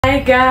Hi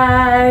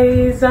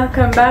guys,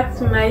 welcome back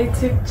to my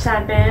YouTube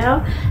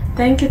channel.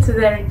 Thank you to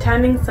the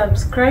returning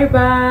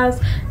subscribers.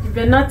 If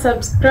you're not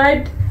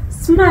subscribed,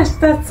 smash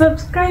that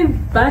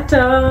subscribe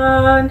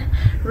button.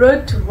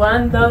 Road to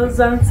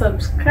 1,000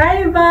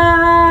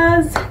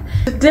 subscribers.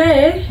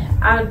 Today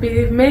I'll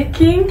be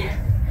making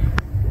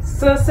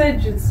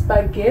sausage with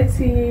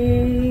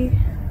spaghetti.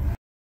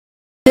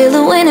 Feel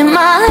the wind in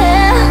my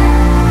hair,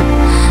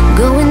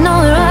 going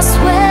nowhere I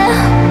swear.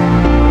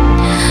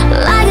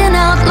 Like an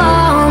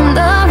outlaw on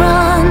the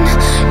run,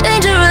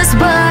 dangerous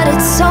but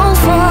it's so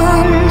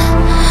fun.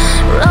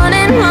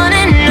 Running,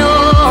 running, no.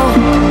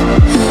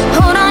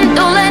 Hold on,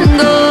 don't let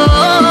go.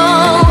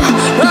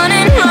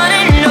 Running,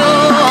 running, no.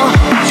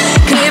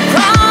 Keep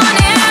running.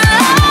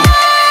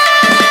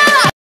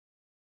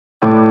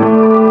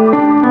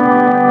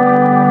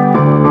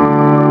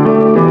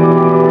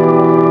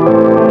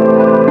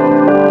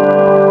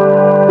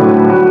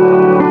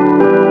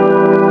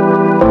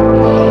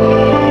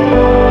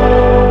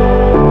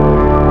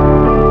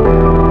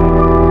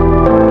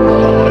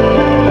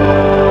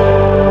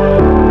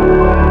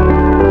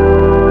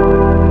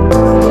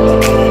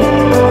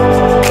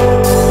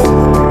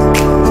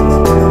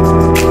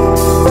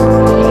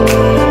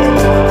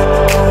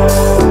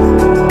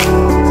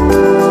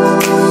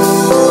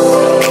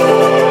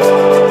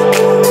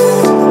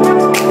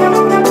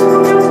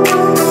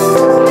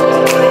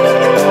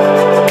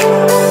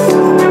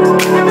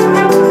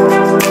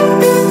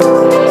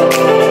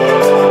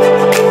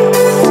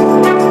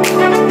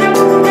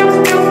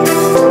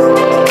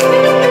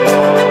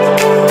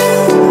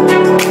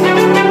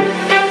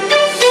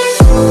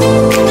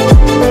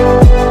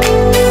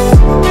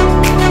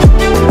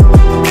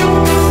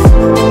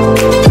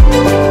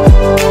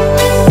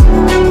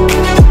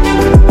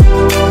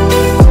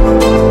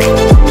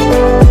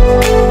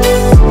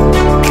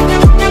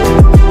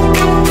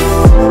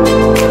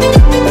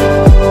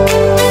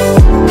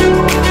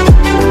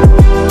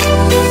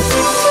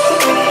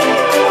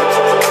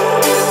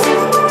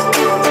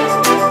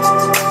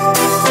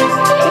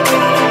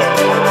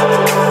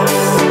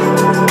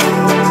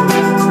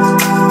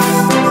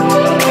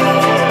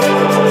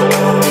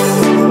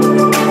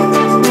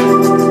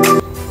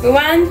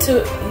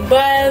 To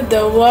boil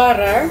the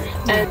water,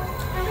 and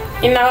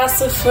in our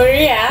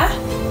sufuria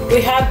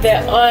we have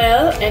the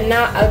oil, and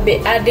now I'll be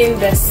adding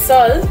the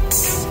salt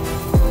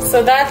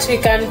so that we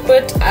can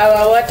put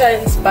our water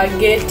in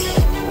spaghetti.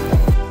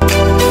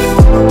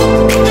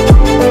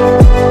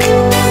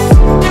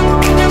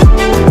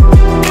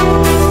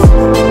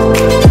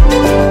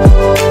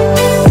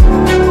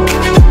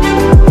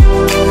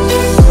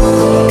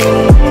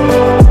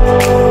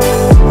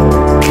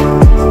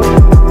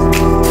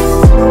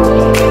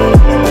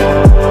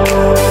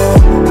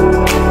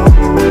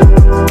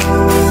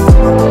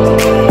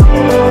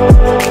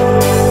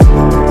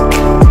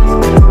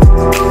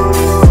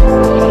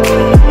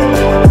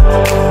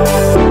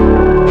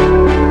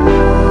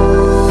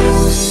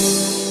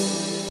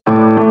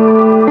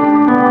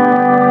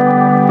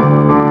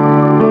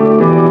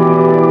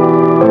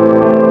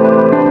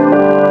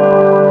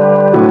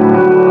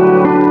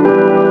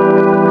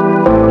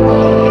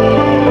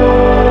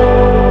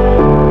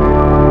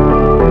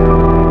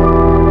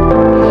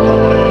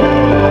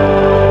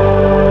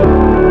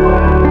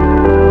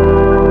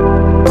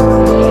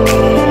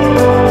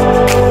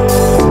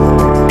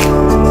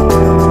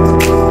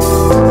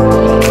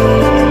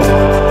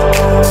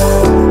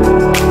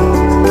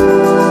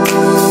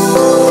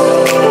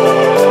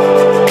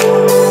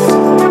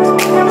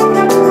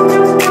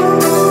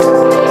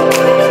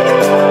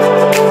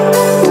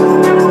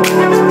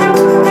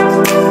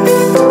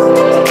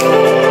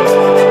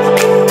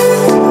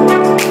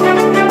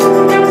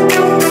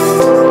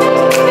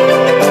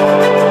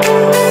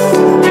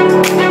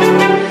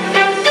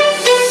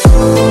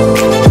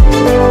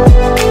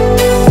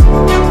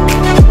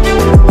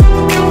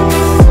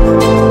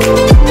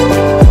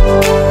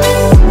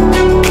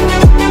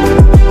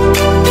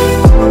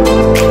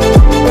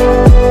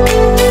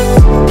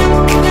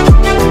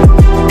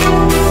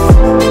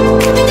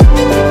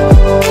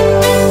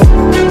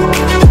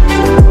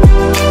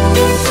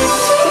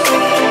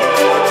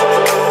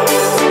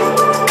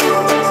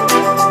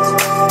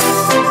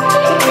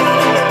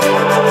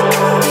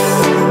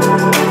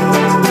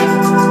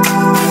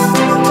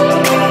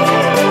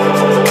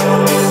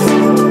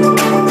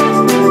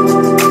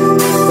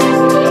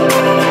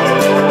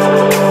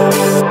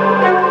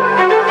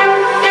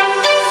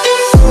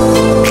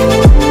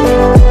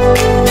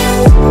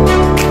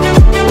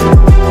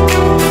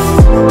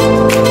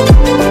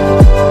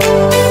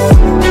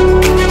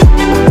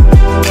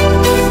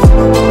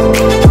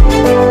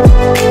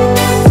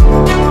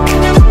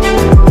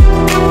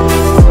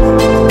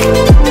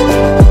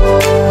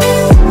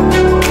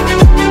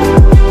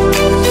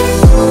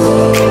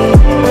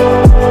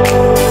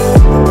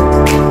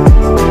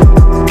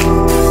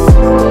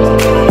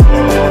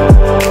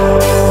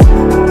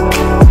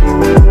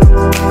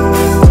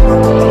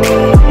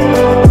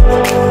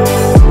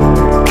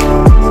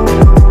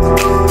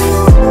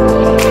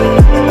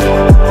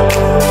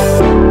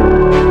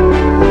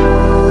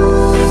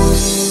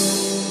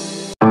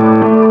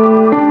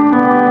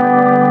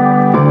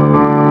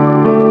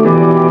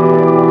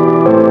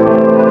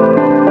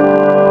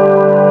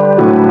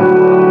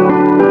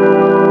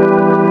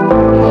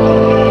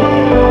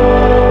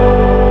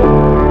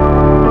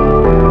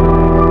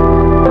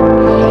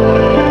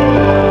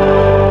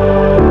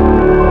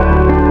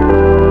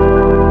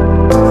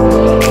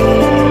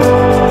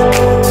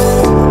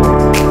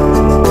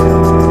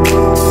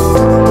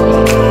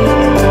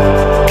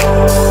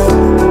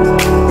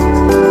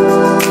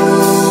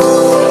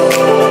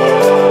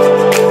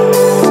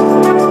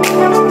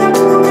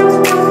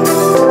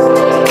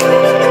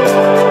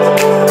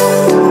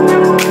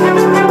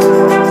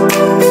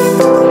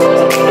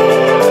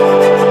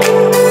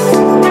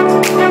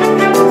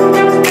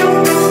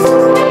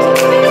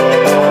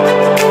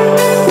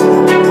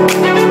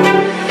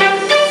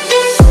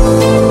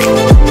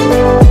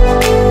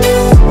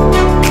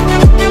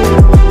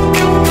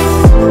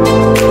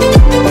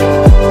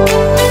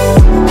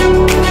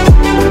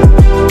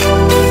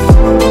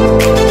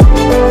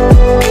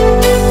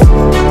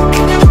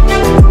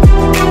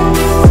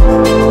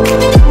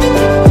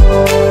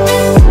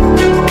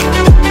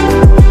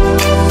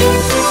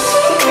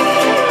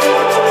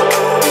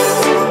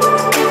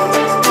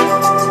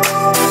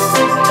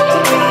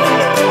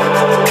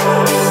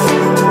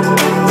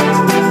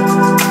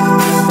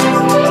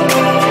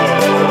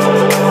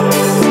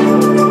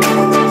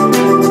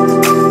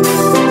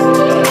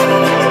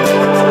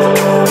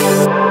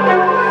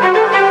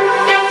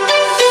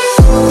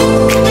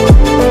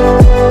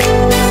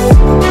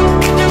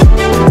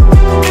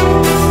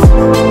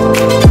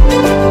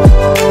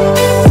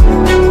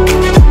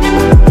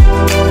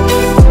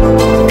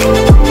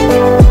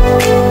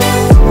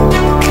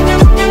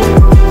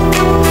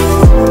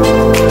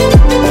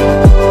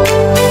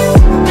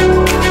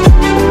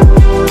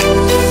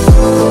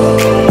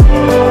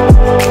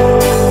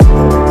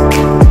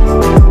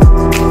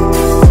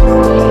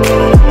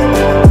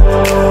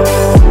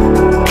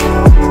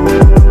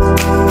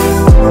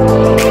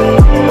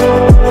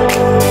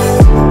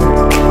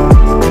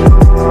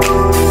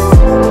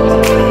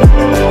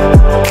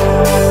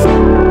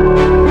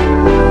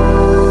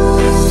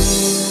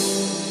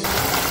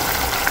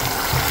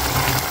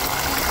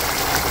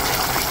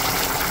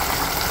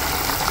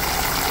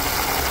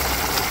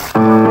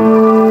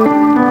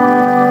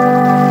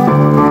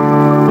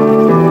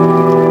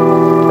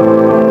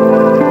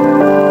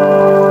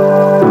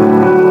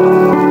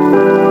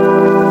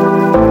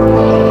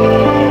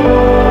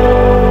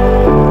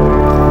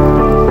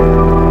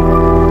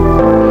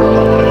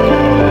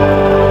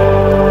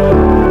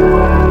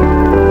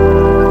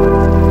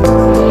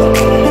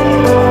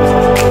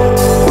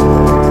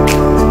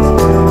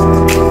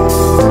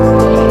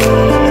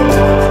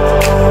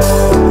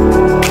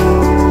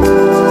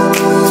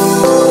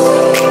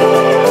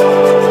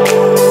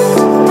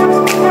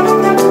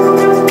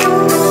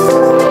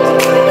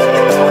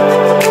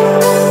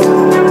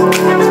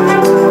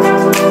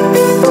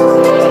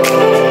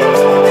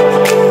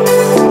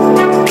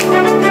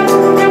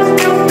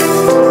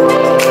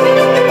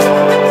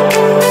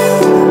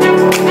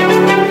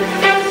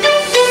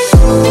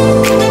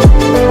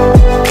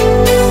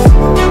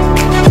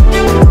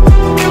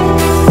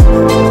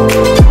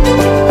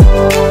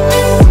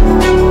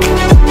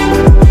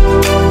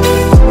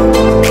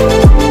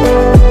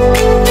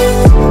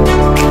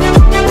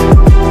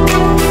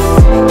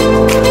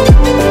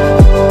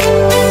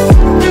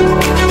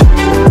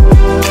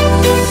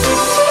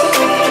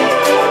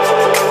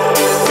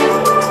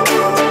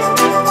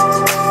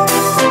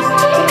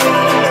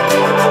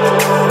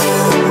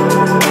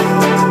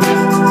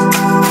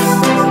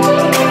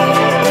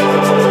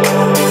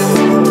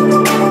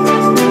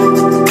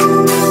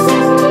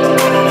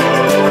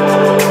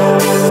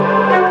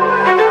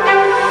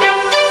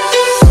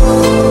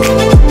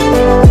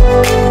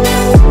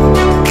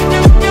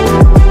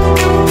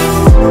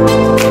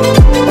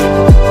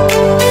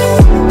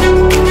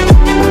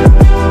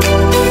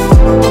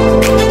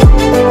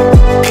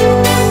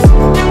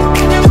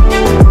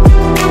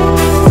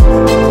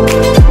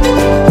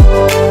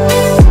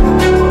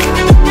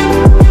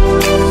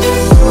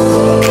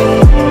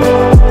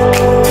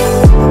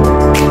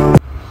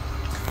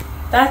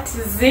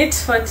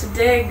 for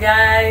today,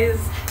 guys.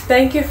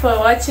 Thank you for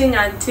watching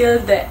until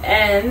the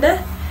end.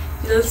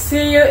 We'll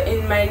see you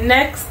in my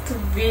next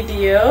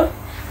video.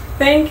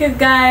 Thank you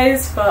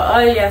guys for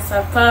all your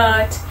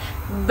support.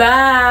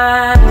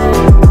 Bye.